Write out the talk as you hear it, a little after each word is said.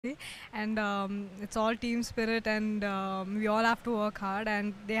and it's all team spirit, and we all have to work hard,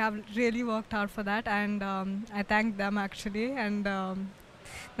 and they have really worked hard for that, and I thank them actually, and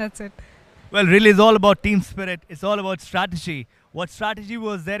that's it. Well, really, it's all about team spirit. It's all about strategy. What strategy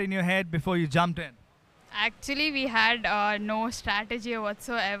was there in your head before you jumped in? Actually, we had no strategy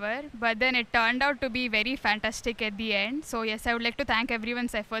whatsoever, but then it turned out to be very fantastic at the end. So yes, I would like to thank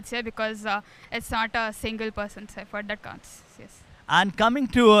everyone's efforts here because it's not a single person's effort that counts. Yes. And coming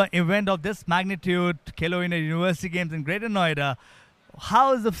to an event of this magnitude, Khelo India University Games in Greater Noida,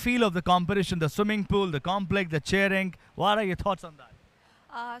 how is the feel of the competition, the swimming pool, the complex, the cheering? What are your thoughts on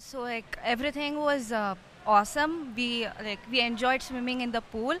that? So like everything was awesome. We enjoyed swimming in the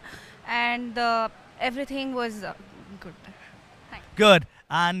pool, and everything was good. Thank Good.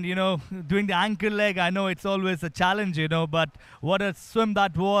 And, doing the ankle leg, I know it's always a challenge, but what a swim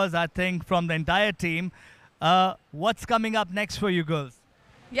that was, I think, from the entire team. What's coming up next for you girls?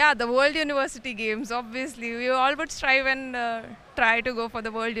 Yeah, the World University Games, obviously. We all would strive and try to go for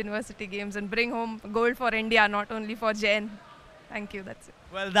the World University Games and bring home gold for India, not only for Jain. Thank you, that's it.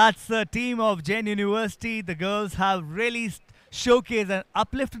 Well, that's the team of Jain University. The girls have really showcased and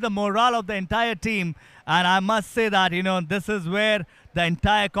uplifted the morale of the entire team. And I must say that, this is where the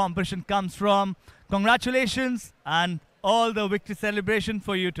entire competition comes from. Congratulations and all the victory celebration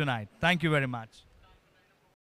for you tonight. Thank you very much.